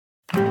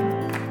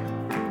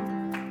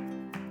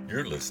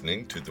You're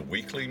listening to the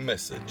weekly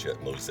message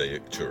at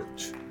Mosaic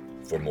Church.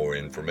 For more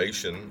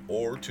information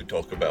or to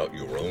talk about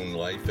your own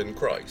life in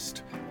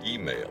Christ,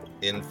 email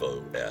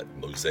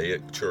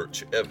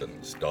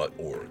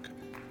info@mosaicchurchevans.org.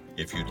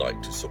 If you'd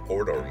like to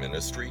support our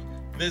ministry,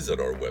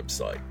 visit our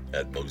website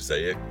at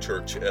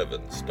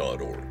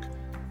mosaicchurchevans.org.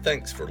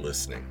 Thanks for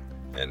listening.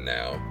 And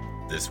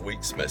now, this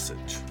week's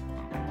message.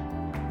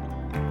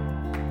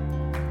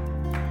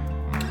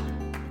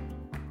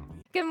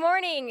 Good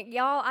morning,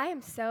 y'all. I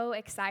am so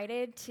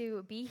excited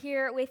to be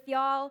here with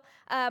y'all.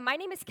 My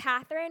name is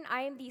Katherine.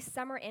 I am the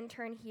summer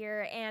intern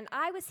here, and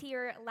I was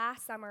here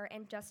last summer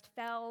and just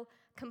fell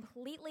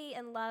completely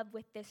in love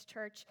with this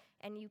church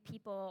and you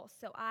people.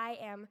 So I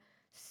am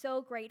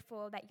so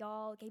grateful that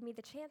y'all gave me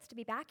the chance to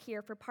be back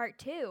here for part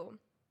 2.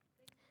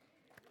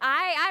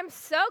 I'm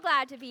so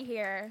glad to be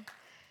here.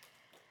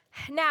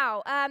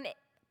 Now,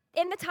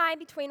 in the time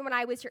between when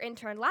I was your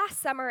intern last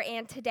summer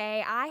and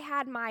today, I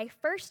had my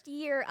first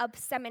year of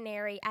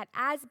seminary at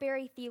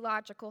Asbury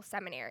Theological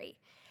Seminary.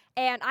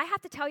 And I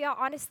have to tell y'all,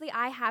 honestly,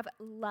 I have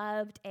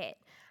loved it.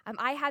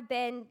 I have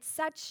been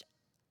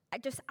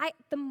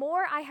the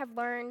more I have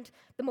learned,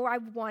 the more I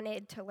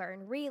wanted to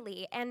learn,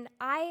 really. And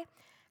I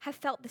have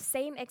felt the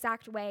same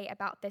exact way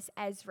about this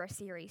Ezra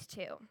series,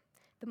 too.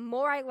 The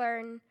more I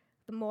learn,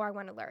 the more I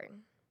want to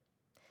learn.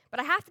 But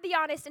I have to be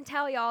honest and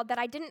tell y'all that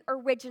I didn't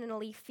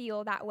originally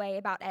feel that way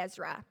about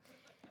Ezra.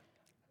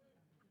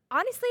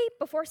 Honestly,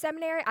 before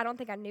seminary, I don't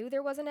think I knew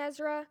there was an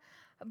Ezra.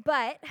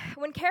 But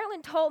when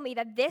Carolyn told me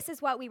that this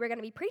is what we were going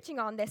to be preaching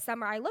on this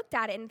summer, I looked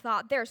at it and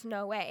thought, there's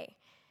no way.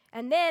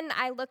 And then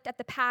I looked at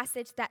the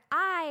passage that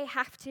I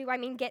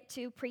get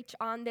to preach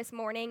on this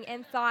morning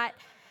and thought,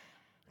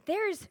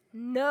 there's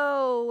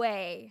no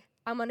way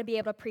I'm going to be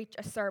able to preach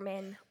a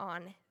sermon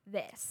on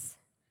this.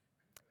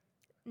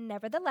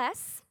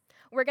 Nevertheless,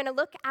 we're going to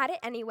look at it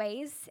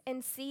anyways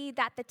and see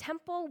that the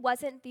temple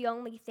wasn't the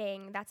only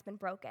thing that's been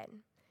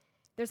broken.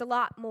 There's a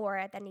lot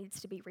more that needs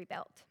to be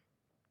rebuilt.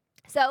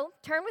 So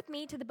turn with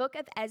me to the book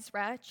of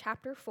Ezra,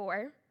 chapter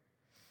 4.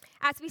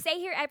 As we say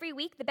here every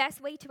week, the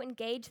best way to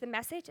engage the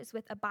message is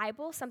with a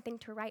Bible, something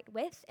to write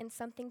with, and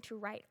something to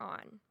write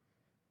on.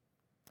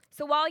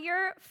 So while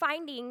you're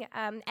finding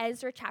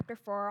Ezra chapter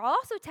 4, I'll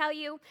also tell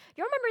you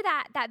remember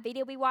that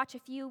video we watched a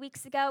few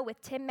weeks ago with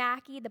Tim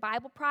Mackey, the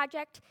Bible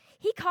Project?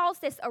 He calls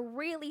this a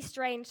really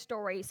strange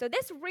story. So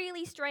this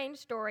really strange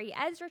story,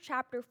 Ezra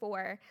chapter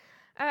 4,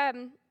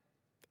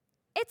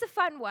 it's a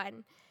fun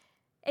one.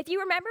 If you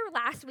remember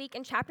last week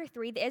in chapter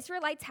 3, the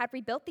Israelites had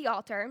rebuilt the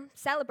altar,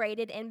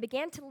 celebrated, and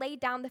began to lay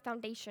down the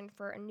foundation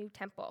for a new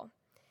temple.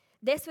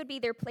 This would be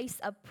their place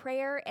of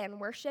prayer and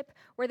worship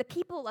where the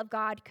people of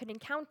God could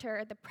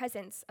encounter the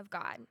presence of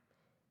God.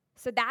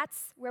 So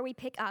that's where we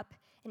pick up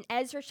in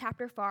Ezra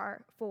chapter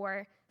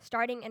 4,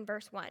 starting in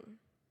verse 1.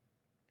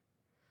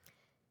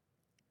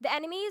 The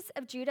enemies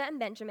of Judah and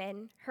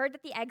Benjamin heard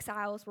that the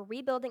exiles were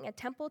rebuilding a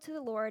temple to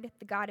the Lord,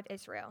 the God of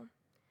Israel.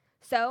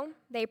 So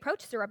they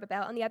approached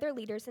Zerubbabel and the other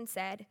leaders and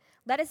said,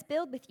 "Let us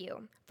build with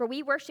you, for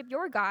we worship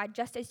your God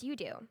just as you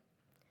do.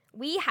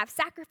 We have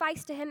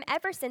sacrificed to him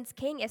ever since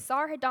King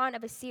Esarhaddon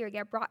of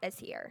Assyria brought us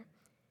here."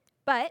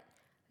 But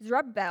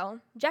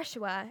Zerubbabel,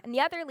 Jeshua, and the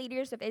other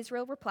leaders of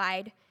Israel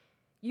replied,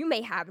 "You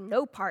may have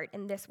no part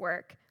in this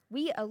work.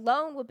 We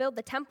alone will build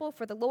the temple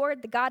for the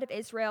Lord, the God of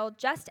Israel,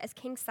 just as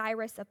King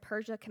Cyrus of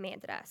Persia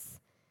commanded us."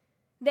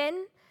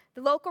 Then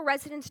the local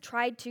residents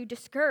tried to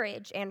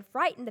discourage and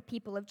frighten the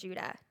people of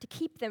Judah to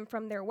keep them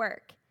from their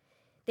work.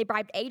 They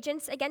bribed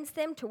agents against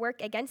them to work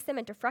against them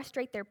and to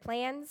frustrate their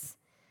plans.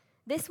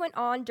 This went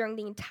on during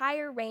the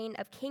entire reign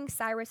of King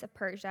Cyrus of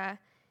Persia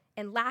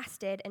and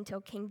lasted until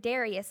King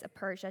Darius of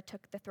Persia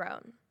took the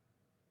throne.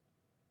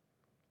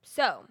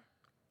 So,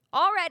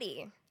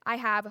 already I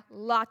have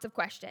lots of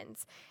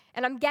questions,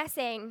 and I'm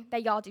guessing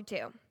that y'all do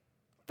too.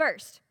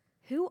 First,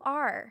 who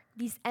are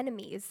these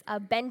enemies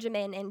of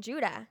Benjamin and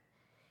Judah?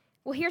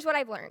 Well, here's what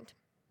I've learned.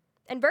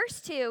 In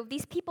verse 2,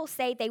 these people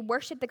say they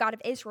worship the God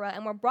of Israel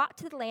and were brought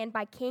to the land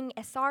by King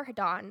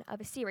Esarhaddon of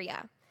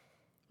Assyria.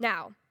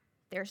 Now,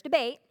 there's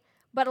debate,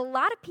 but a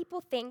lot of people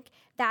think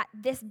that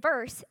this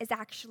verse is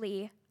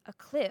actually a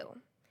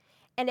clue.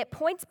 And it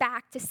points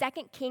back to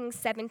 2 Kings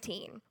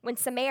 17, when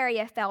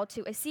Samaria fell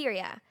to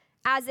Assyria,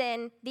 as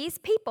in, these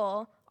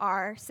people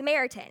are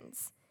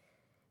Samaritans.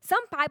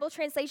 Some Bible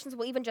translations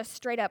will even just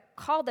straight up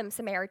call them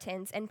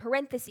Samaritans in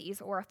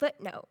parentheses or a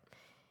footnote.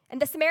 And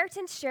the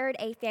Samaritans shared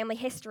a family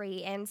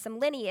history and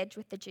some lineage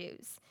with the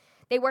Jews.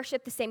 They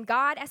worshiped the same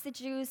God as the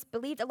Jews,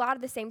 believed a lot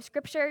of the same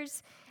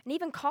scriptures, and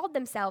even called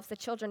themselves the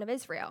children of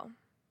Israel.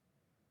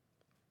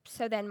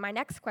 So then my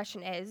next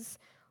question is,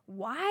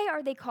 why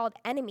are they called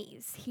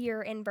enemies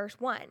here in verse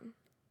 1?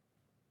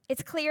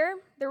 It's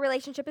clear the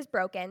relationship is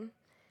broken,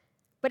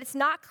 but it's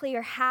not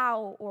clear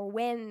how or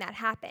when that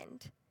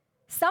happened.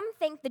 Some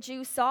think the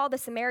Jews saw the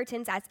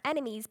Samaritans as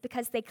enemies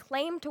because they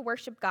claimed to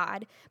worship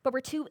God, but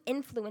were too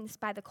influenced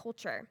by the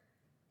culture.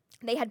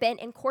 They had been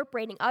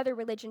incorporating other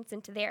religions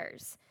into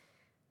theirs.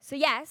 So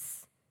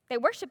yes, they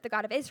worshiped the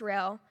God of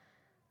Israel,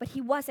 but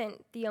he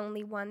wasn't the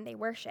only one they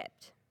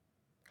worshiped.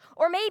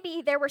 Or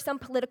maybe there were some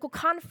political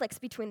conflicts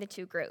between the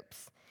two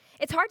groups.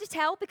 It's hard to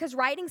tell because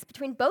writings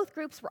between both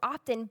groups were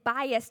often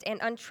biased and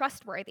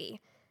untrustworthy.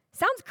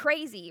 Sounds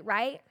crazy,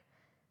 right?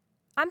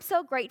 I'm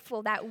so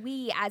grateful that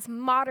we, as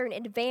modern,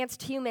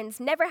 advanced humans,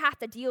 never have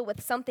to deal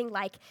with something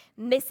like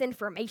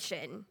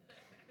misinformation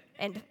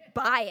and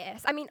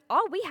bias. I mean,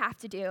 all we have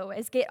to do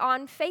is get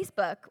on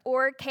Facebook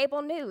or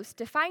cable news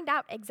to find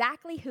out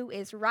exactly who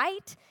is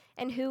right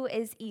and who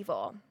is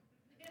evil.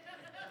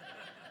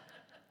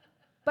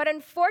 But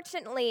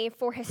unfortunately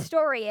for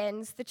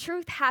historians, the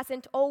truth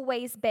hasn't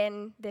always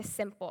been this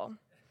simple.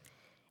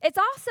 It's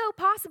also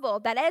possible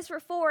that Ezra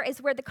 4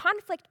 is where the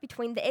conflict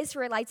between the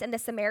Israelites and the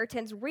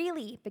Samaritans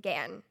really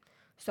began.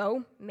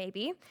 So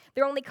maybe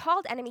they're only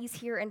called enemies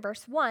here in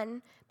verse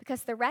 1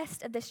 because the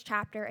rest of this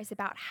chapter is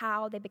about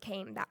how they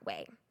became that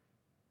way.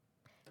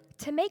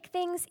 To make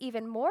things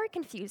even more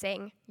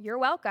confusing, you're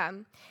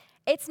welcome.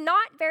 It's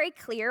not very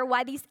clear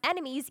why these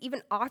enemies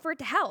even offered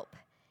to help.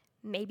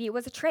 Maybe it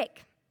was a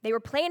trick. They were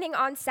planning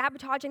on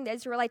sabotaging the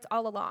Israelites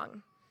all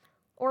along.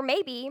 Or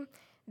maybe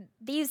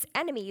these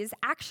enemies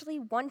actually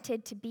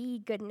wanted to be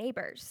good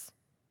neighbors.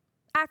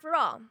 After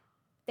all,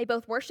 they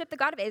both worship the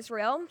God of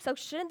Israel, so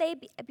shouldn't they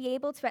be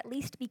able to at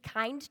least be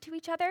kind to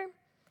each other?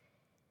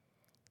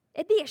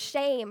 It'd be a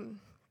shame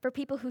for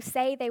people who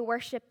say they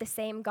worship the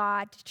same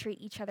God to treat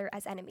each other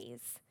as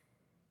enemies.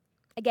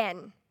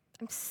 Again,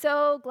 I'm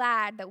so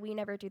glad that we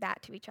never do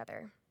that to each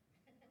other.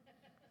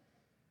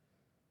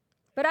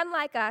 But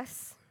unlike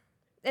us,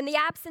 in the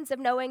absence of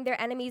knowing their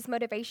enemies'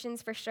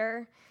 motivations for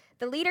sure,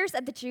 the leaders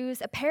of the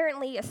Jews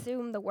apparently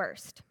assume the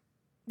worst.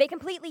 They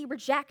completely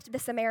reject the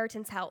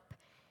Samaritans' help.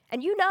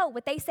 And you know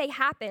what they say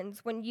happens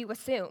when you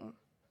assume.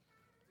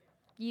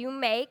 You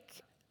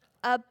make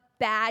a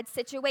bad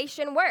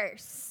situation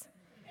worse.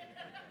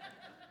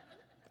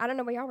 I don't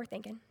know what y'all were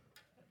thinking.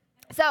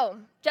 So,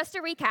 just to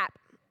recap,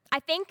 I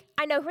think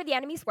I know who the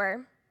enemies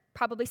were,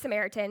 probably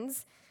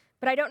Samaritans,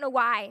 but I don't know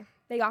why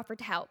they offered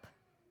to help.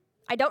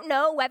 I don't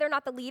know whether or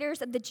not the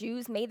leaders of the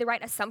Jews made the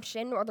right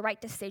assumption or the right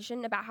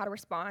decision about how to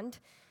respond.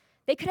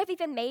 They could have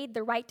even made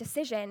the right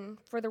decision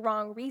for the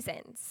wrong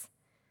reasons.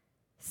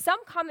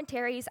 Some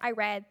commentaries I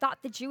read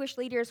thought the Jewish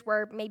leaders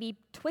were maybe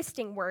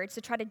twisting words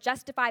to try to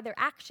justify their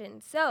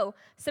actions. So,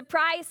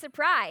 surprise,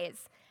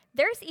 surprise,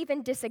 there's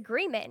even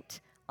disagreement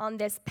on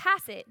this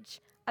passage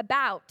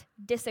about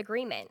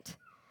disagreement.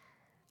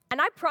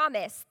 And I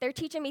promise they're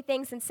teaching me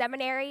things in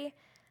seminary,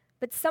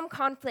 but some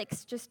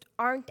conflicts just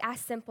aren't as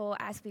simple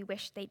as we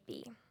wish they'd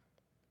be.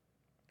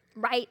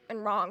 Right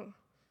and wrong,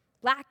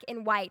 black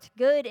and white,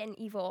 good and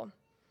evil.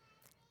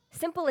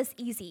 Simple is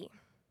easy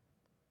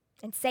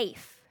and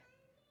safe.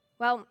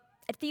 Well,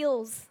 it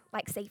feels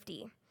like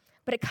safety,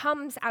 but it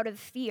comes out of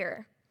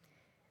fear.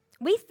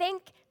 We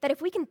think that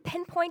if we can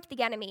pinpoint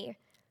the enemy,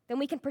 then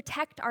we can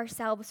protect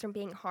ourselves from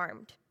being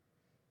harmed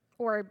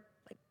or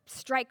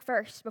strike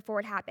first before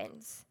it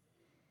happens.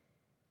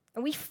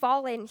 And we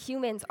fallen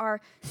humans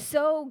are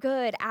so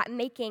good at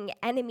making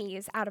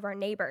enemies out of our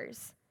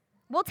neighbors.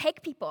 We'll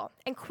take people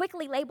and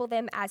quickly label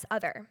them as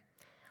other.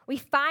 We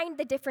find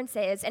the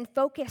differences and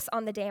focus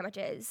on the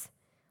damages.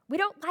 We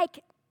don't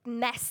like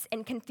mess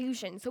and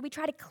confusion, so we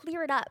try to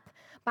clear it up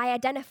by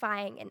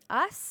identifying an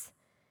us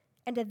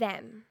and a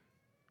them.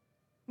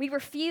 We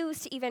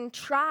refuse to even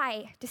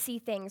try to see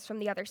things from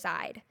the other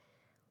side.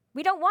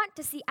 We don't want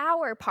to see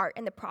our part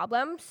in the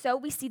problem, so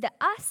we see the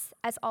us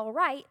as all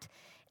right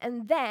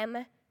and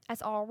them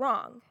as all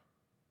wrong.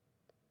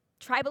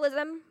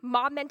 Tribalism,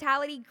 mob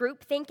mentality,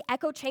 groupthink,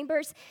 echo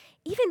chambers,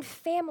 even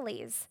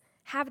families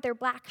have their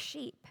black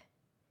sheep.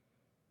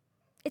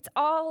 It's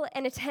all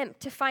an attempt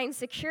to find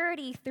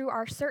security through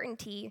our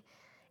certainty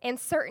and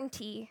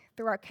certainty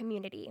through our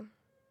community.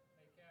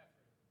 Hey,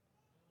 Katherine,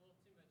 a little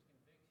too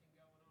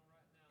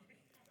much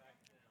conviction going on right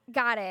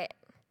now. Got it.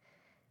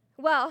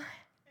 Well,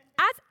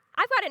 as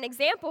I've got an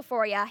example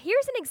for you.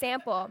 Here's an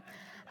example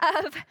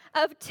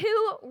of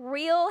two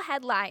real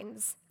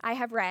headlines I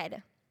have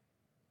read.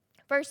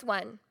 First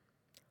one,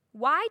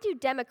 why do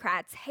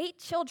Democrats hate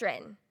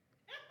children?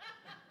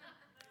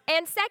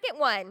 And second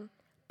one,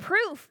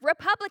 proof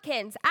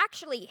Republicans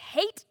actually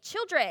hate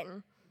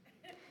children.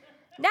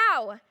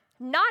 Now,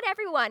 not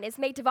everyone is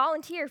made to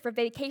volunteer for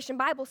Vacation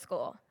Bible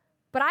School,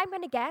 but I'm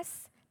going to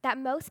guess that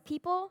most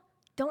people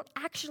don't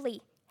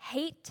actually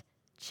hate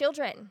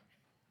children.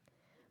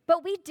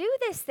 But we do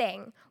this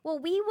thing. Well,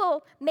 we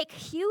will make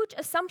huge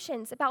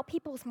assumptions about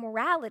people's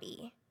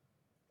morality,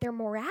 their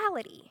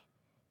morality,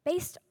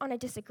 based on a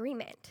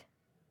disagreement.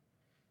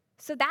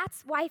 So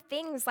that's why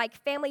things like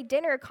family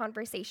dinner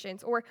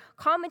conversations or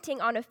commenting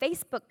on a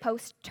Facebook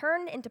post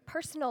turn into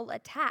personal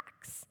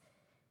attacks.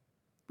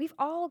 We've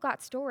all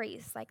got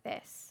stories like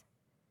this.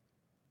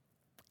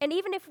 And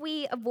even if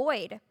we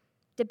avoid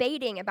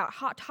debating about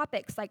hot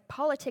topics like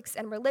politics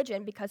and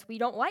religion because we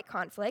don't like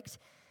conflict,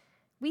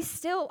 we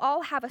still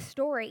all have a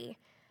story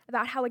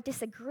about how a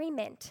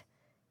disagreement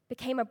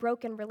became a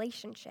broken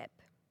relationship.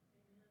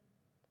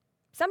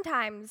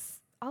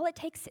 Sometimes all it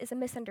takes is a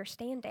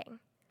misunderstanding.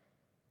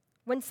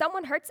 When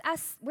someone hurts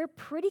us, we're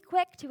pretty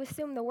quick to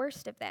assume the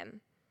worst of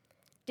them.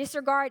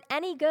 disregard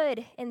any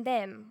good in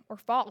them or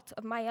fault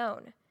of my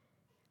own.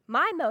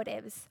 My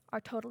motives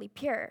are totally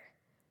pure.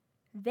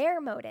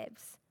 Their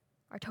motives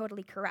are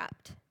totally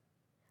corrupt.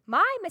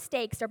 My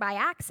mistakes are by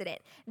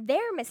accident.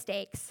 Their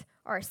mistakes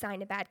are a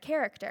sign of bad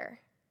character.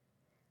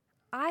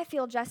 I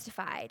feel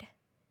justified.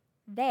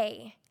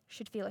 They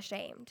should feel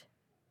ashamed.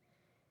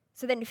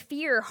 So then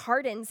fear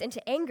hardens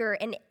into anger,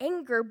 and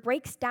anger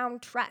breaks down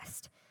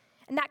trust.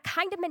 And that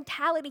kind of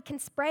mentality can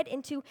spread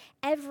into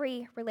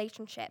every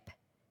relationship.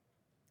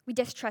 We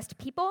distrust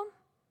people.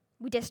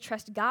 We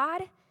distrust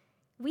God.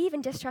 We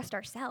even distrust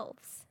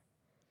ourselves.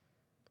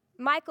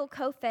 Michael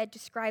Kofed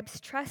describes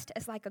trust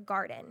as like a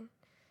garden.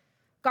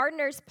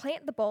 Gardeners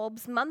plant the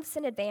bulbs months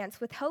in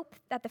advance with hope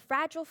that the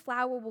fragile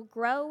flower will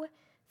grow,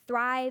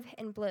 thrive,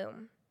 and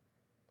bloom.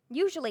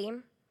 Usually,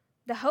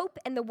 the hope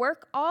and the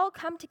work all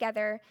come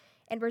together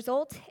and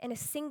result in a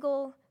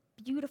single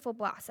beautiful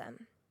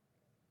blossom.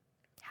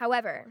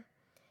 However,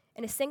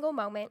 in a single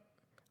moment,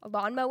 a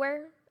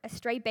lawnmower, a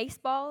stray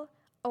baseball,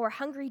 or a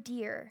hungry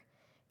deer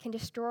can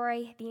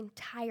destroy the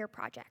entire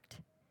project.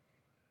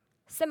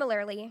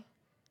 Similarly,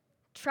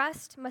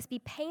 trust must be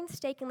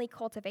painstakingly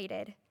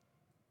cultivated,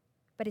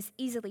 but is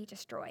easily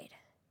destroyed.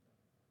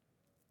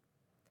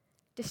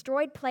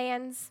 Destroyed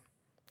plans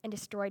and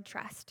destroyed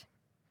trust.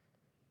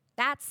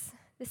 That's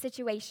the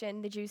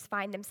situation the Jews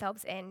find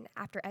themselves in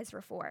after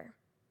Ezra 4.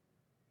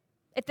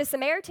 If the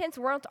Samaritans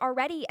weren't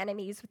already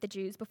enemies with the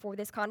Jews before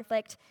this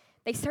conflict,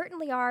 they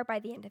certainly are by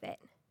the end of it.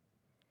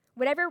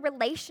 Whatever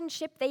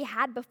relationship they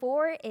had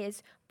before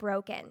is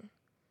broken.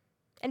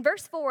 In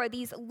verse 4,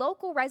 these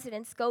local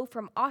residents go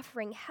from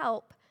offering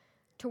help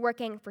to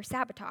working for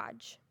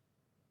sabotage.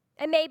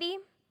 And maybe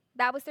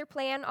that was their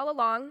plan all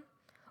along,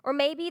 or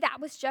maybe that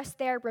was just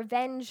their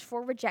revenge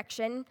for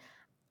rejection.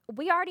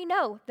 We already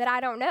know that I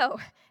don't know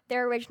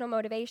their original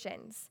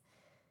motivations.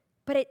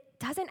 But it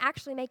doesn't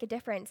actually make a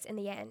difference in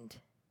the end.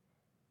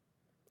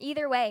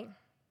 Either way,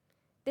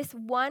 this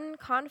one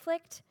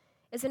conflict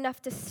is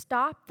enough to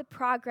stop the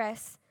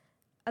progress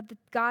of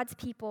God's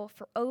people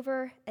for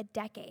over a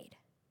decade.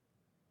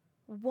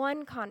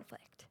 One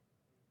conflict.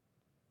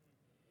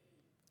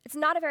 It's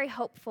not a very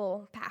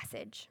hopeful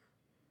passage,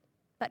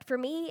 but for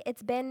me,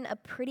 it's been a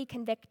pretty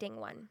convicting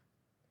one.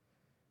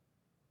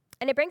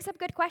 And it brings up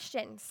good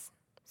questions.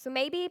 So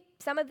maybe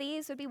some of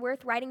these would be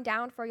worth writing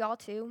down for y'all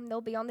too.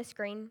 They'll be on the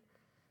screen.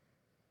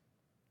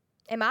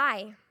 Am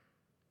I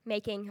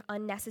making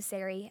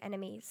unnecessary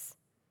enemies?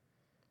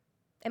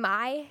 Am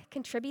I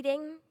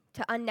contributing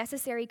to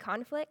unnecessary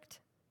conflict?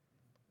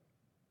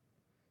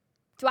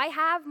 Do I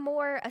have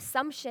more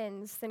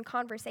assumptions than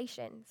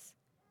conversations?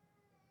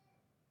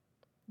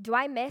 Do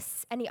I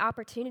miss any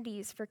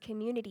opportunities for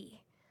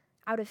community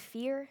out of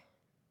fear?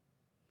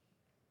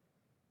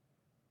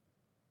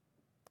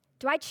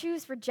 Do I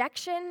choose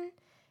rejection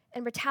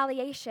and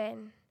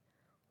retaliation,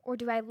 or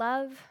do I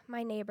love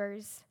my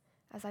neighbors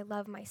as I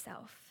love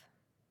myself?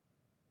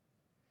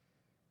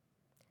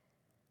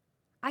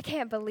 I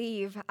can't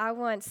believe I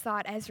once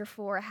thought Ezra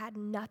 4 had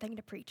nothing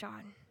to preach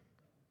on.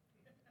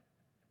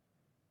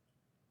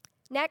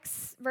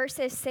 Next,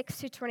 verses 6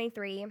 to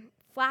 23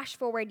 flash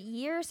forward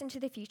years into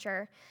the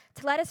future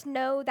to let us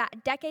know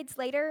that decades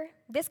later,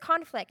 this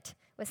conflict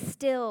was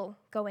still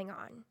going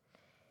on.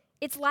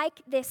 It's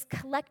like this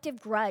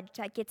collective grudge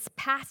that gets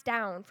passed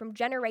down from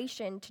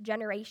generation to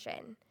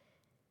generation.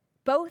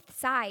 Both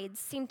sides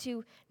seem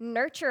to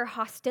nurture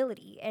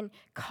hostility and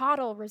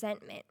coddle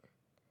resentment.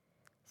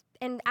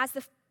 And as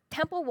the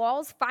temple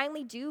walls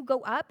finally do go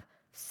up,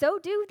 so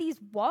do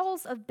these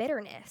walls of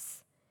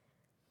bitterness.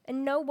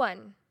 And no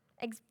one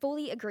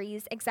fully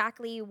agrees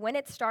exactly when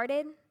it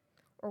started,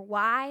 or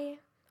why,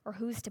 or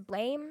who's to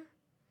blame.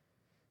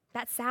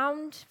 That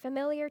sound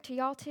familiar to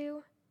y'all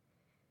too?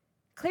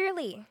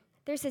 Clearly,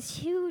 there's this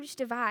huge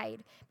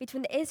divide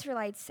between the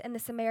Israelites and the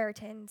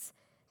Samaritans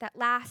that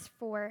lasts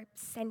for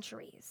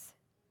centuries.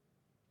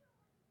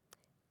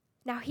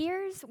 Now,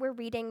 here's where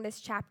reading this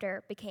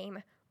chapter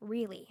became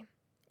really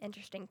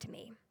interesting to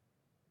me.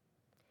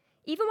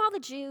 Even while the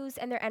Jews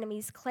and their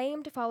enemies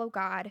claim to follow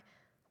God,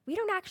 we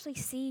don't actually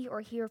see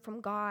or hear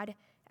from God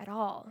at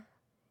all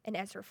in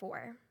Ezra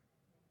 4.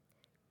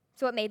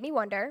 So it made me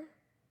wonder,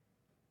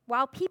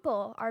 while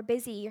people are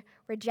busy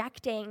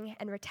rejecting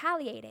and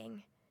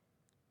retaliating,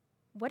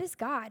 what is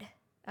God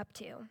up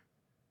to?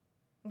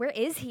 Where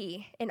is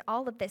he in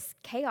all of this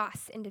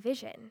chaos and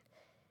division?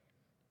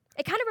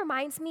 It kind of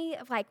reminds me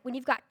of like when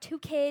you've got two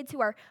kids who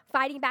are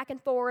fighting back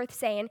and forth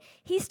saying,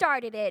 he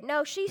started it,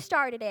 no, she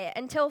started it,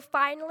 until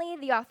finally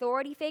the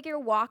authority figure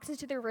walks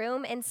into the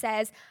room and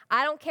says,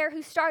 I don't care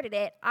who started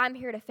it, I'm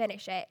here to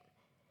finish it.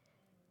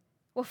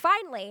 Well,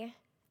 finally,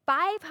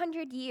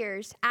 500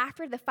 years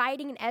after the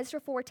fighting in Ezra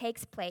 4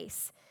 takes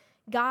place,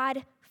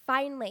 God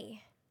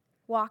finally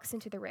walks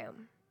into the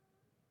room.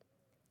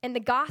 In the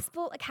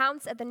gospel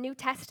accounts of the New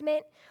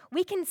Testament,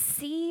 we can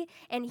see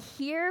and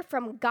hear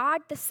from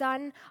God the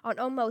Son on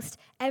almost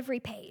every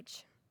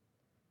page.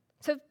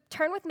 So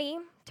turn with me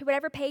to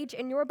whatever page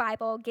in your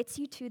Bible gets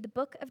you to the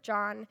book of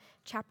John,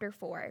 chapter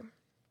 4.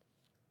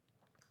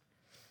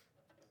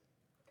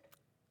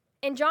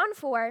 In John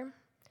 4,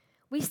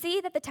 we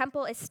see that the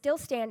temple is still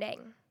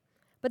standing,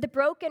 but the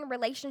broken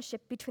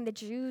relationship between the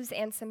Jews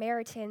and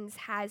Samaritans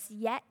has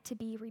yet to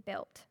be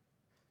rebuilt.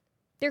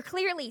 They're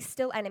clearly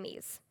still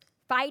enemies,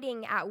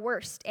 fighting at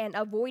worst and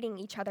avoiding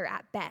each other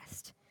at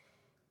best.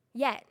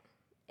 Yet,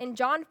 in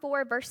John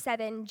 4, verse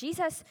 7,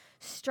 Jesus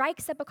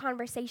strikes up a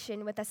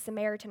conversation with a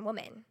Samaritan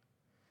woman.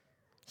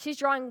 She's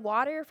drawing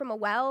water from a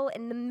well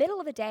in the middle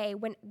of the day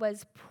when it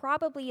was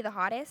probably the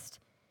hottest.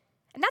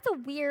 And that's a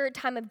weird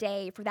time of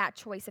day for that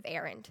choice of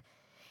errand.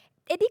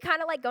 It'd be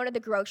kind of like going to the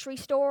grocery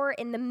store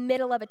in the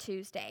middle of a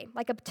Tuesday,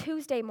 like a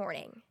Tuesday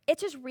morning.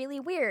 It's just really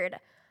weird,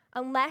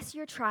 unless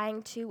you're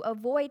trying to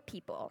avoid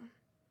people.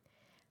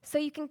 So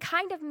you can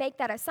kind of make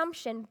that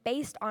assumption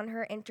based on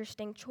her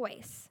interesting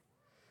choice.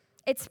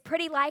 It's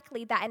pretty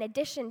likely that in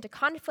addition to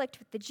conflict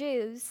with the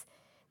Jews,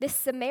 this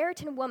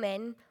Samaritan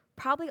woman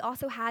probably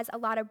also has a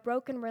lot of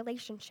broken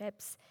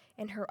relationships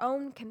in her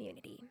own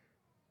community.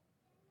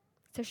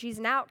 So she's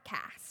an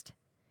outcast.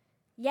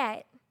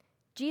 Yet,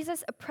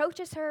 Jesus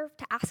approaches her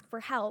to ask for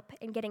help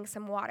in getting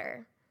some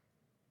water.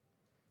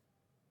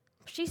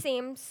 She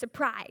seems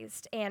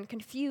surprised and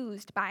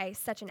confused by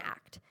such an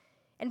act.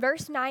 And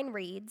verse 9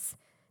 reads,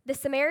 "The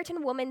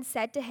Samaritan woman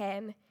said to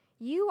him,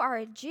 'You are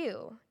a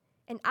Jew,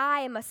 and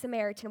I am a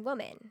Samaritan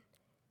woman.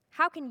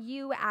 How can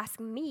you ask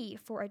me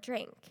for a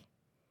drink?'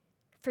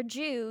 For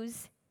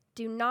Jews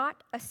do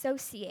not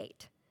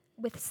associate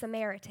with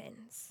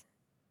Samaritans."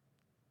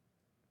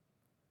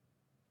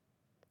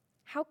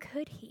 How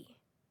could he?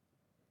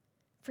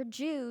 For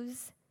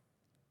Jews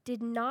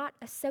did not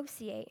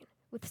associate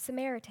with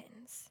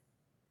Samaritans.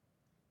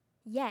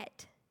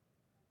 Yet,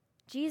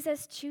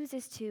 Jesus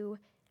chooses to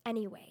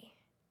anyway.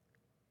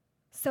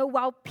 So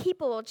while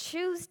people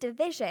choose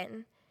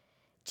division,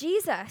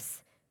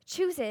 Jesus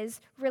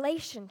chooses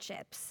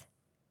relationships.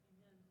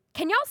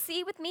 Can y'all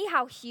see with me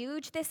how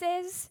huge this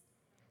is?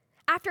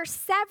 After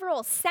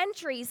several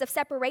centuries of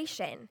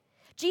separation,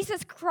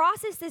 Jesus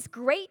crosses this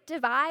great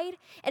divide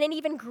and an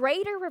even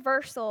greater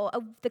reversal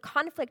of the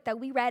conflict that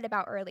we read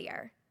about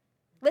earlier.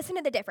 Listen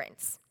to the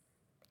difference.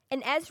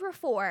 In Ezra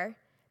 4,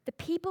 the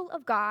people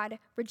of God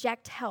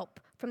reject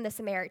help from the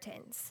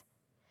Samaritans.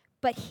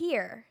 But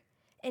here,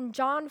 in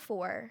John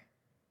 4,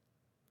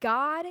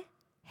 God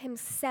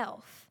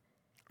himself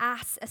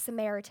asks a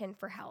Samaritan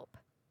for help.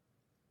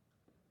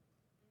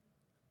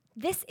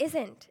 This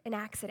isn't an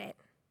accident.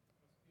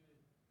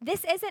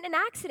 This isn't an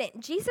accident.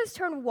 Jesus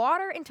turned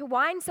water into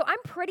wine, so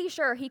I'm pretty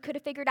sure he could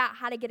have figured out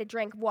how to get a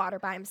drink of water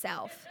by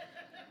himself.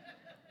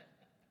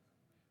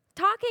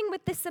 Talking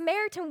with the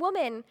Samaritan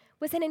woman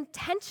was an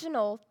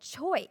intentional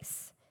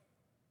choice.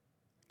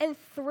 And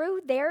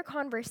through their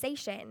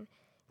conversation,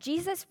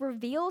 Jesus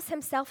reveals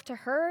himself to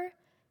her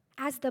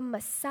as the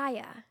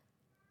Messiah,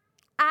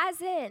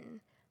 as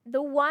in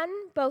the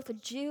one both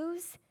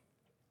Jews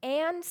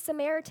and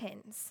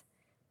Samaritans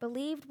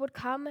believed would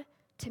come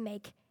to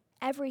make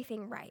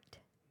everything right.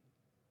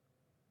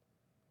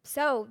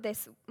 So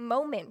this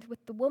moment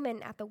with the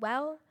woman at the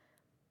well,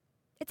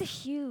 it's a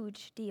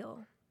huge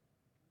deal.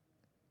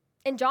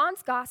 In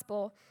John's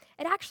gospel,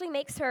 it actually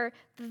makes her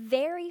the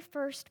very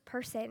first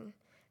person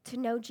to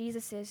know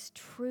Jesus'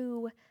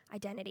 true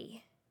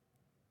identity.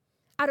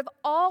 Out of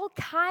all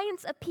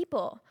kinds of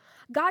people,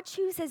 God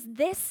chooses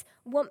this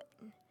woman,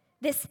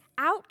 this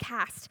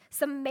outcast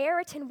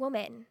Samaritan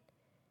woman,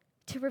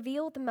 to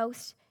reveal the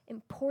most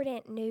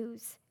important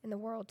news in the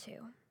world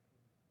to.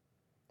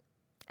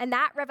 And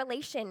that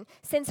revelation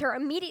sends her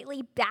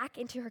immediately back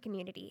into her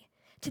community,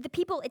 to the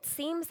people it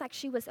seems like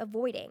she was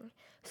avoiding,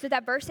 so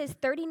that verses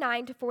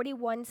 39 to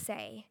 41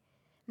 say,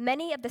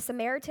 "Many of the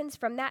Samaritans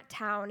from that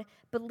town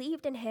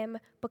believed in him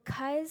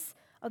because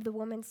of the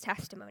woman's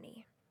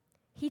testimony.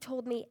 He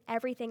told me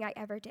everything I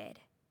ever did."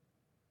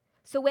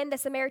 So when the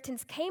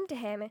Samaritans came to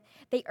him,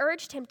 they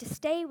urged him to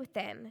stay with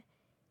them,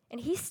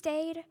 and he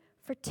stayed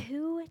for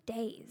 2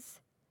 days.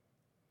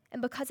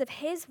 And because of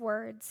his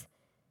words,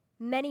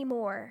 many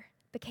more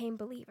became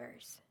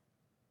believers.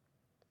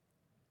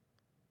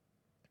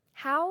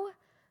 How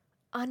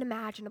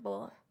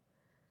unimaginable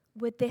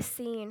would this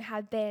scene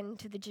have been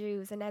to the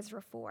Jews in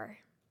Ezra 4?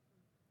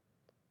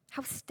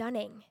 How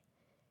stunning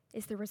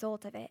is the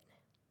result of it?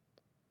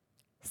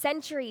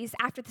 Centuries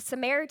after the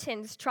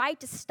Samaritans tried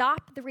to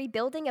stop the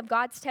rebuilding of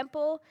God's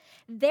temple,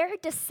 their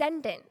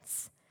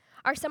descendants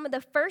are some of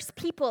the first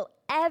people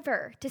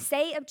ever to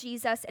say of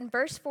Jesus in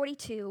verse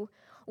 42,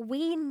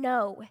 "We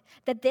know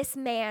that this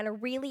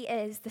man really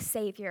is the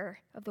Savior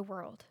of the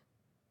world."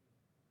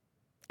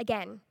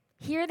 Again,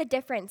 hear the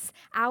difference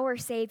our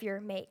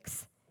Savior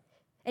makes.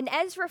 In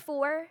Ezra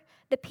 4,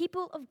 the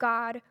people of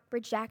God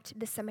reject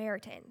the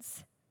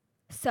Samaritans.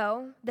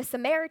 So the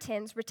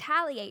Samaritans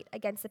retaliate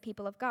against the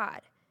people of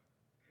God.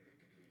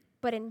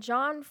 But in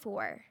John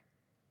 4,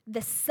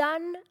 the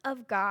Son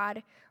of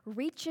God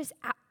reaches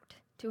out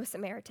to a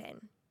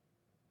Samaritan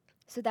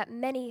so that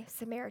many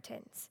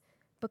Samaritans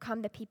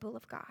become the people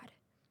of God.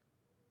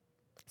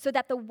 So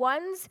that the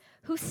ones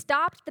who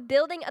stopped the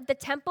building of the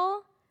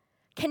temple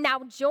can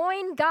now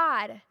join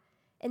God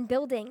in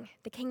building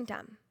the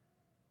kingdom.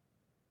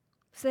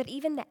 so that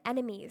even the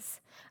enemies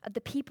of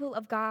the people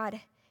of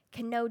God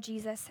can know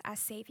Jesus as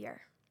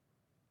Savior.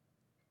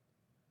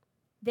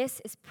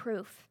 This is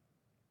proof.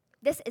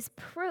 This is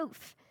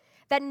proof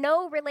that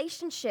no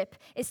relationship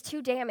is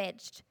too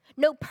damaged.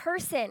 No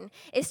person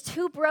is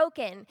too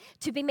broken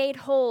to be made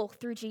whole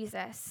through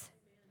Jesus.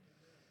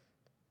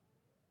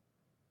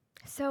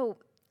 So,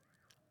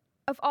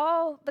 of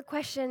all the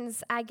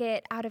questions I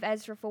get out of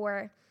Ezra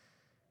 4,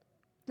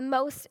 the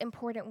most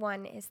important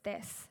one is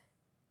this: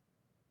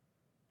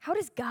 how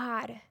does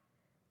God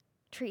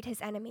treat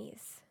his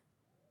enemies?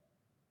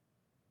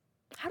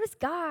 How does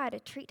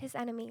God treat his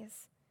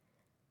enemies?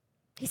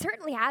 He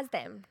certainly has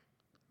them,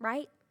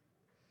 right?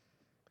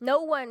 No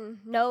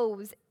one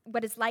knows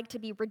what it's like to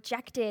be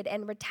rejected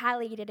and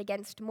retaliated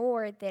against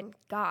more than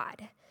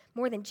God,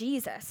 more than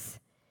Jesus.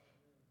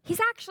 He's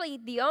actually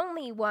the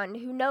only one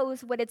who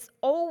knows what it's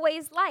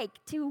always like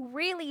to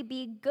really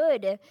be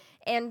good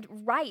and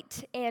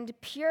right and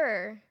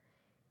pure.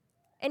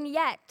 And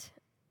yet,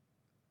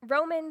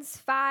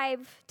 Romans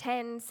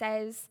 5:10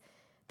 says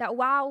that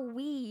while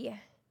we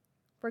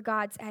were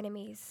God's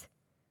enemies,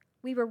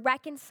 we were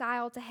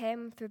reconciled to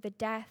him through the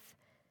death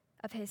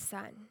of his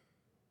Son.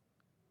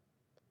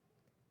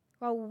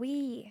 While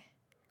we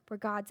were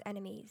God's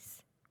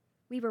enemies,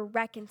 we were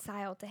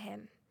reconciled to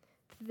him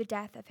through the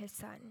death of his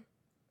Son.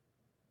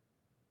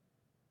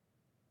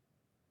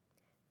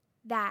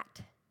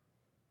 That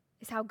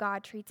is how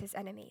God treats his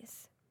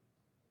enemies.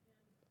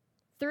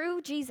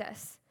 Through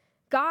Jesus,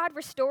 God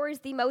restores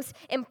the most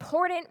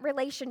important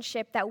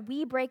relationship that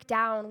we break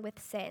down with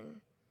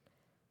sin,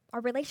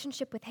 our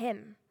relationship with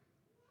him.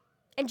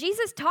 And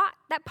Jesus taught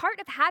that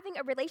part of having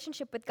a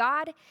relationship with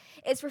God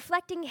is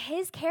reflecting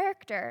his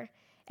character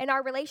in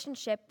our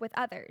relationship with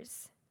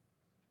others.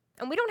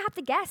 And we don't have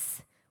to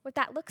guess what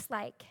that looks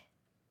like.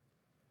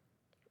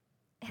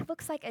 It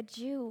looks like a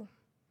Jew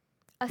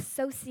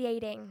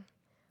associating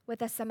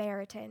with a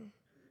Samaritan.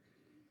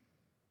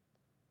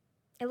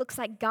 It looks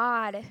like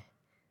God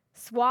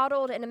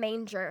swaddled in a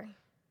manger,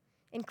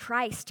 and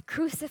Christ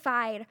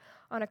crucified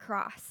on a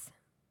cross,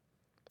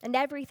 and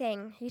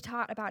everything he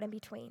taught about in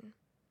between.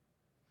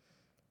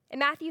 In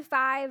Matthew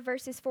 5,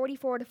 verses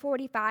 44 to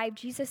 45,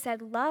 Jesus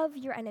said, "Love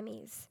your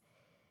enemies.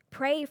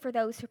 Pray for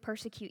those who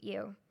persecute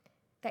you,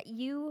 that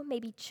you may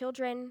be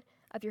children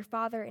of your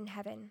Father in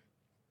heaven."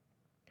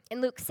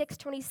 In Luke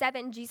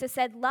 6:27, Jesus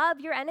said, "Love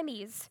your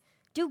enemies.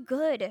 Do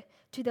good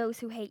to those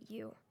who hate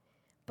you.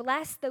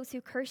 Bless those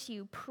who curse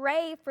you.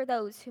 Pray for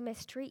those who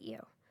mistreat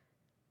you."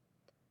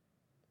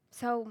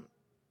 So,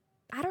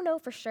 I don't know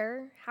for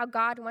sure how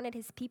God wanted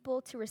his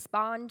people to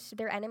respond to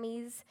their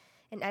enemies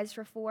in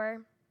Ezra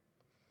 4,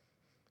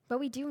 but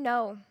we do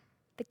know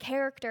the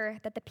character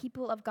that the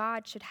people of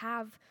God should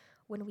have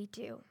when we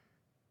do.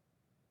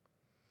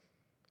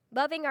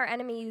 Loving our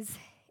enemies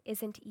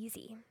isn't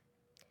easy.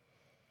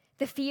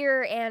 The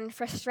fear and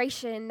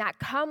frustration that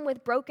come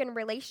with broken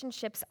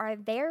relationships are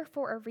there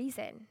for a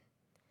reason.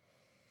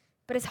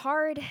 But as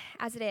hard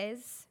as it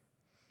is,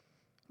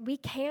 we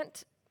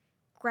can't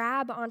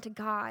grab onto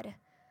God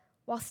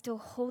while still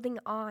holding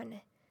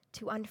on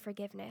to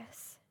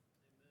unforgiveness.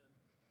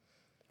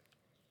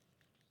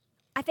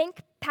 I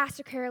think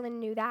Pastor Carolyn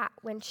knew that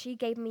when she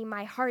gave me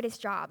my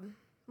hardest job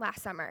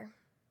last summer,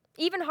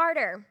 even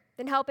harder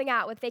than helping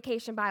out with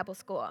Vacation Bible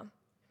School.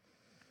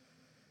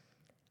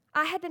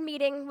 I had been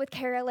meeting with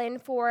Carolyn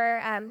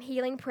for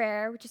healing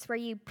prayer, which is where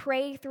you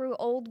pray through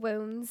old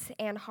wounds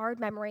and hard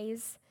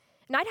memories.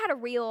 And I'd had a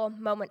real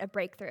moment of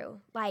breakthrough,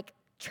 like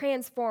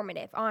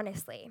transformative,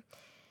 honestly.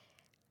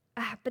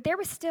 But there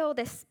was still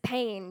this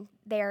pain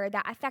there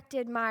that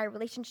affected my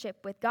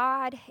relationship with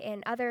God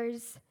and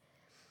others.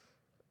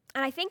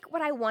 And I think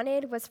what I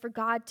wanted was for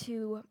God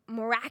to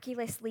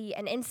miraculously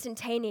and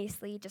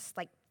instantaneously just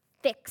like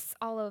fix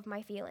all of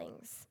my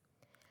feelings.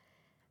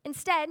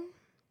 Instead,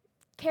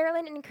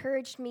 Carolyn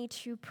encouraged me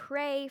to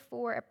pray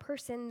for a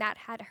person that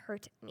had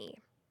hurt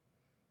me,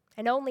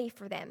 and only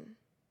for them.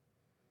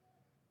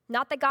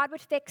 Not that God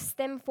would fix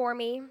them for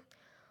me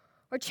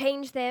or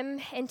change them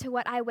into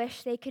what I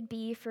wish they could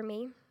be for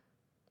me,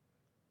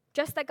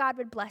 just that God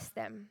would bless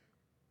them.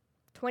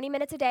 20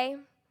 minutes a day,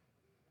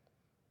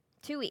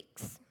 2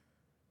 weeks.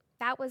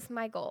 That was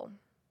my goal.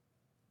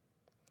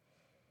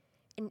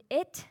 And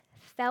it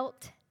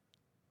felt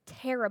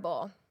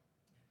terrible.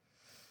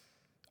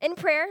 In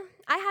prayer,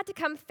 I had to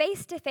come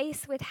face to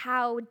face with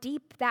how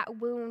deep that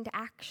wound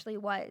actually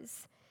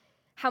was,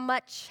 how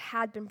much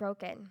had been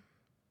broken.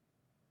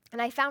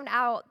 And I found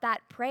out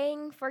that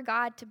praying for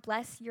God to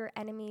bless your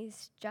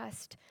enemies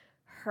just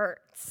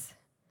hurts.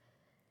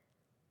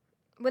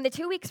 When the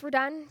 2 weeks were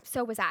done,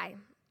 so was I.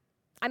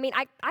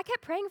 I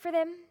kept praying for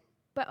them,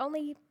 but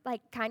only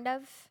kind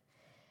of.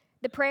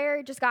 The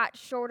prayer just got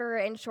shorter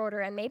and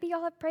shorter, and maybe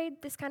y'all have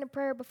prayed this kind of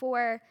prayer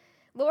before.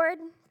 Lord,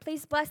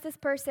 please bless this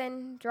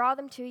person, draw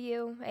them to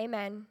you,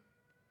 amen.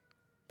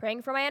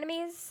 Praying for my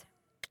enemies?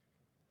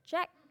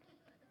 Check.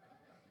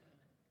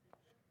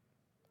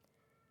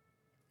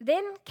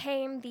 Then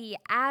came the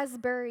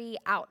Asbury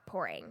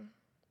outpouring.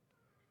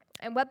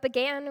 And what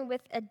began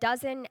with a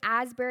dozen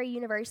Asbury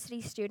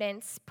University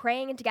students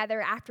praying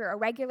together after a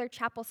regular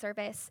chapel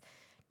service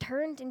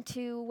turned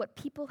into what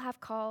people have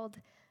called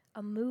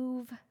a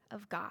move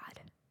of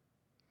God.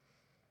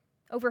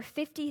 Over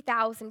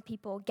 50,000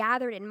 people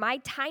gathered in my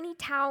tiny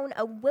town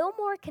of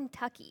Wilmore,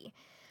 Kentucky,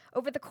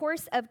 over the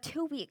course of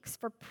 2 weeks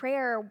for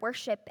prayer,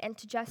 worship, and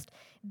to just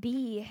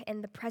be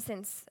in the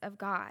presence of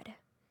God.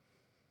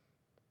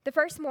 The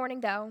first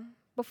morning, though,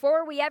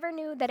 before we ever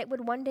knew that it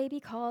would one day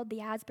be called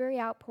the Asbury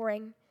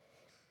Outpouring,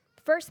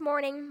 the first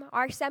morning,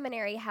 our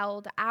seminary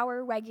held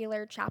our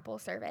regular chapel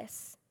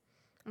service.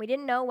 We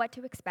didn't know what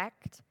to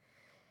expect,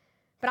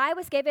 but I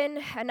was given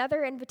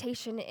another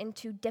invitation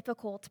into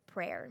difficult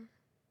prayer.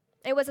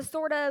 It was a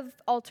sort of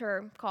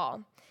altar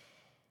call.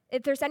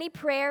 If there's any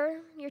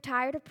prayer you're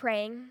tired of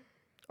praying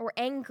or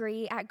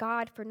angry at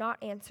God for not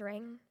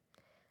answering,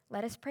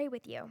 let us pray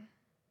with you.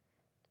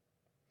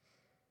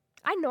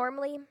 I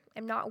normally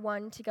am not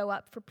one to go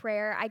up for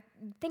prayer. I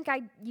think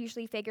I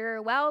usually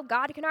figure, well,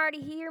 God can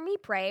already hear me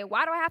pray.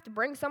 Why do I have to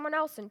bring someone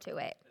else into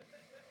it?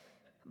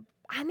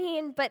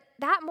 But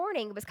that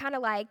morning it was kind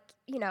of like,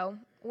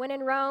 when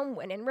in Rome,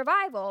 when in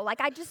revival. Like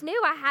I just knew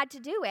I had to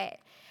do it.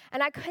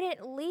 And I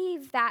couldn't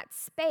leave that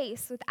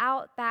space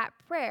without that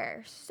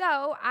prayer.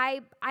 So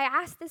I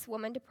asked this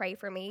woman to pray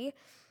for me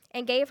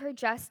and gave her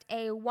just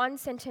a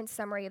one-sentence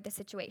summary of the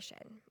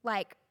situation,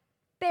 like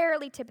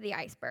barely tip of the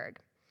iceberg.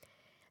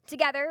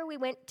 Together, we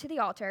went to the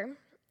altar,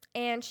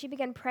 and she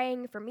began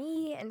praying for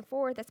me and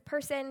for this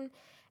person,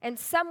 and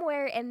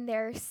somewhere in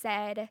there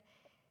said,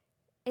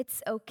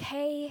 "It's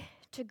okay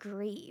to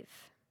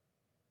grieve."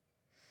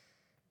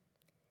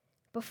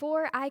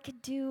 Before I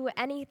could do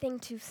anything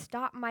to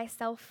stop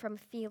myself from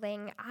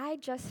feeling, I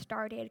just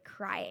started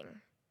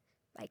crying,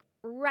 like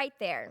right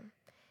there,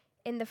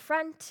 in the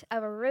front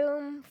of a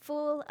room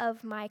full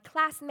of my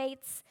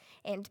classmates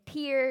and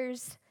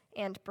peers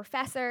and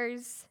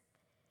professors.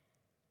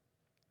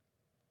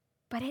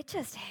 But it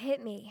just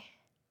hit me.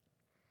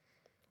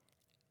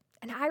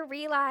 And I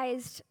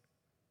realized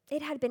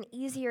it had been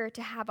easier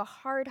to have a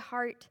hard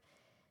heart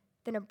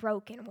than a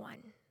broken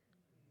one.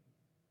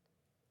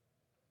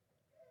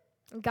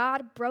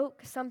 God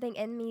broke something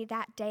in me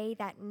that day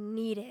that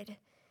needed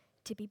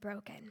to be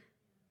broken.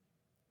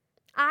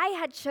 I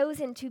had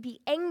chosen to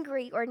be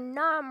angry or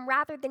numb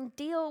rather than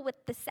deal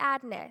with the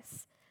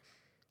sadness.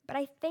 But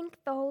I think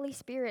the Holy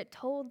Spirit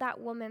told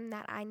that woman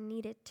that I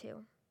needed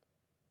to.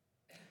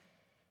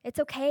 "It's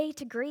okay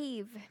to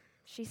grieve,"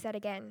 she said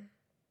again.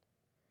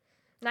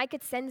 And I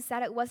could sense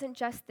that it wasn't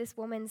just this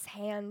woman's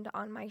hand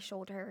on my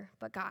shoulder,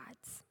 but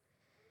God's.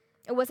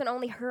 It wasn't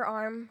only her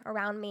arm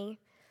around me,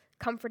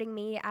 comforting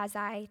me as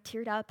I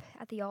teared up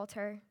at the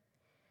altar,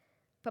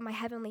 but my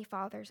Heavenly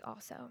Father's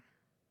also.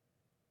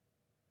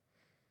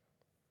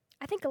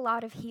 I think a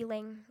lot of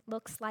healing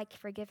looks like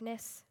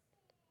forgiveness,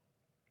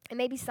 and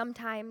maybe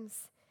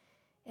sometimes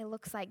it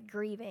looks like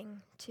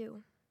grieving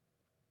too.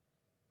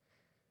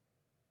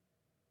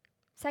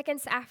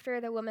 Seconds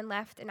after the woman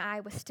left and I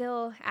was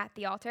still at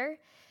the altar,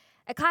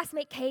 a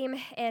classmate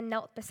came and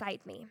knelt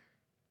beside me.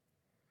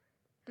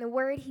 And the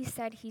word he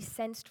said he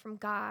sensed from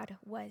God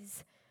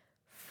was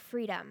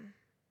freedom.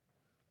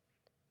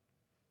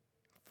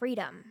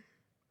 Freedom.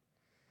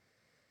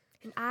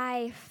 And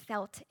I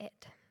felt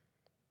it.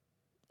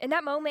 In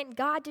that moment,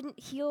 God didn't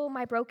heal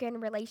my broken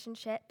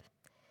relationship,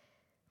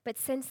 but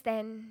since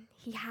then,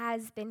 he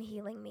has been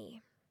healing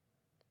me.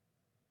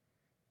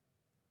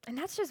 And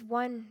that's just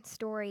one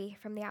story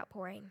from the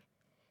outpouring.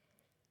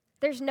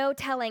 There's no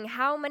telling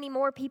how many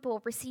more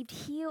people received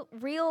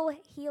real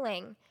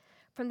healing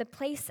from the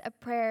place of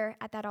prayer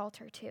at that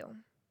altar too.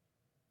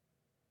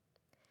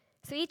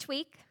 So each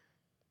week,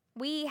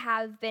 we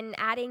have been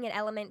adding an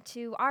element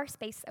to our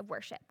space of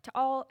worship, to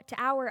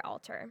our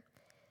altar.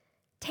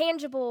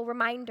 Tangible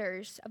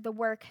reminders of the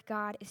work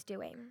God is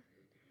doing.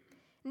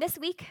 And this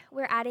week,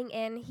 we're adding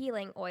in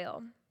healing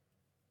oil.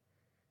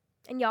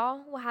 And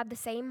y'all will have the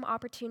same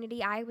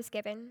opportunity I was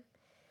given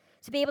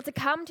to be able to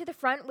come to the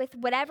front with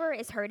whatever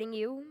is hurting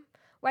you,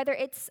 whether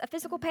it's a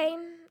physical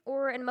pain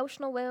or an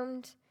emotional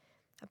wound,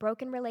 a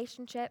broken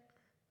relationship.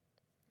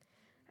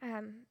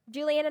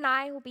 Julian and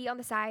I will be on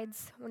the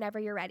sides whenever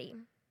you're ready.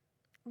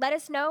 Let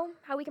us know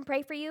how we can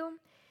pray for you,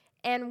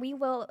 and we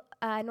will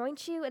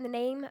anoint you in the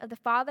name of the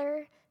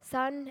Father,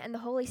 Son, and the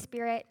Holy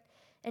Spirit,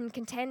 and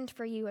contend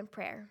for you in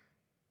prayer.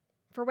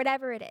 For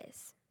whatever it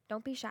is,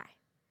 don't be shy.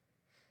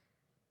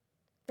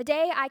 The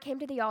day I came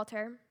to the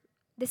altar,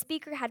 the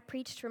speaker had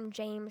preached from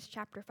James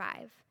chapter 5.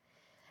 And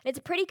it's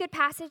a pretty good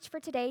passage for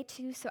today,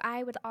 too, so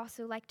I would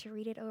also like to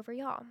read it over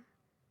y'all.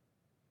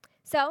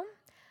 So,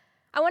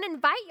 I want to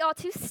invite y'all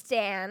to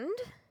stand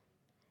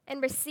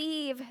and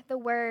receive the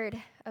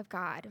word of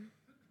God.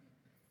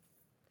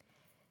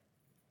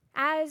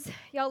 As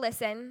y'all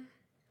listen,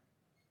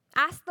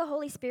 ask the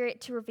Holy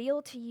Spirit to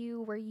reveal to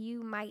you where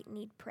you might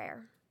need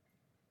prayer.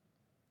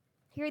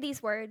 Hear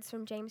these words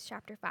from James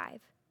chapter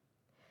 5.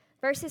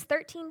 Verses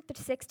 13 to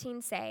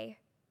 16 say,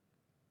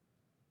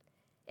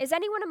 "Is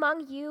anyone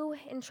among you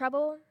in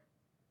trouble?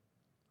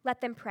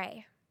 Let them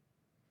pray.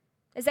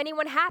 Is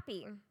anyone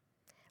happy?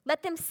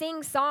 Let them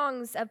sing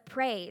songs of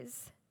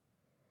praise.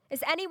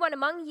 Is anyone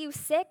among you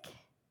sick?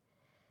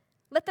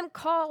 Let them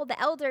call the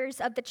elders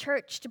of the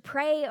church to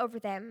pray over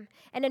them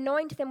and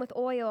anoint them with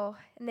oil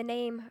in the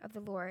name of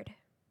the Lord.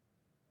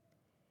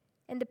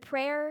 And the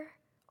prayer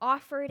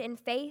offered in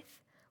faith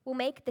will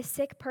make the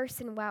sick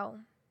person well.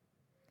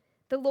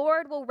 The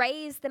Lord will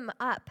raise them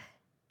up.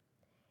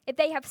 If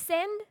they have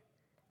sinned,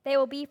 they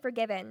will be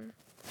forgiven.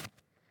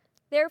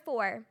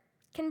 Therefore,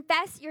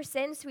 confess your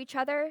sins to each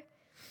other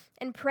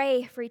and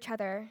pray for each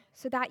other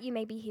so that you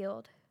may be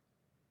healed.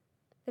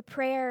 The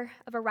prayer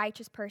of a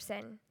righteous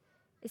person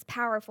is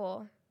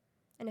powerful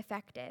and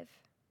effective.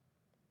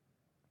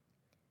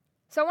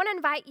 So I want to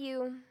invite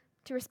you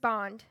to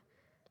respond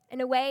in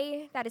a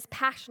way that is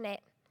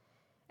passionate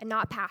and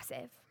not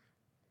passive.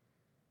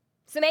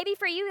 So maybe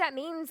for you that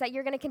means that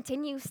you're going to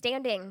continue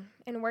standing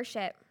in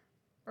worship,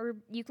 or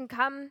you can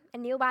come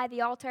and kneel by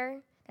the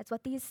altar. That's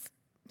what these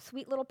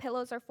sweet little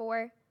pillows are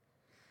for.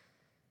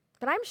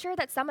 But I'm sure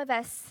that some of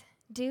us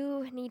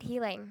do need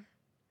healing.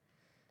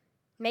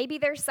 Maybe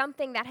there's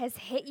something that has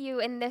hit you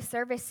in this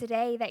service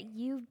today that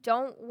you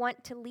don't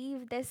want to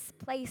leave this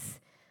place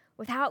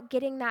without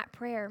getting that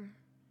prayer.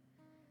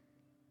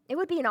 It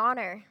would be an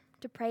honor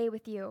to pray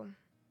with you.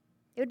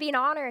 It would be an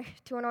honor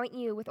to anoint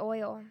you with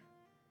oil.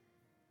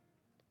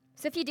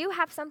 So if you do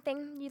have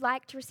something you'd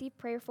like to receive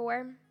prayer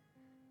for,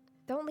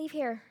 don't leave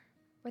here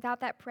without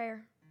that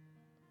prayer.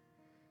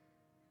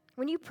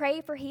 When you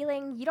pray for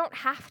healing, you don't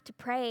have to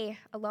pray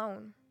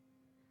alone.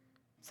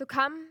 So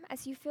come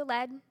as you feel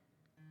led,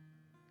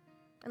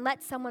 and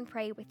let someone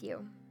pray with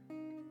you.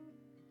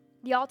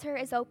 The altar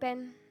is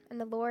open, and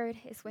the Lord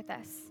is with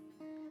us.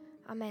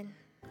 Amen.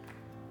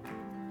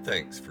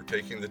 Thanks for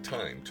taking the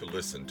time to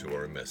listen to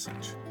our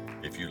message.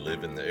 If you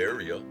live in the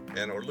area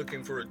and are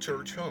looking for a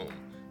church home,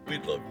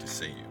 we'd love to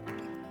see you.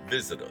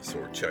 Visit us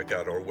or check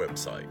out our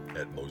website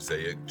at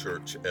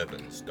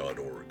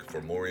mosaicchurchevans.org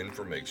for more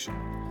information.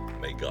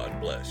 May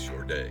God bless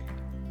your day.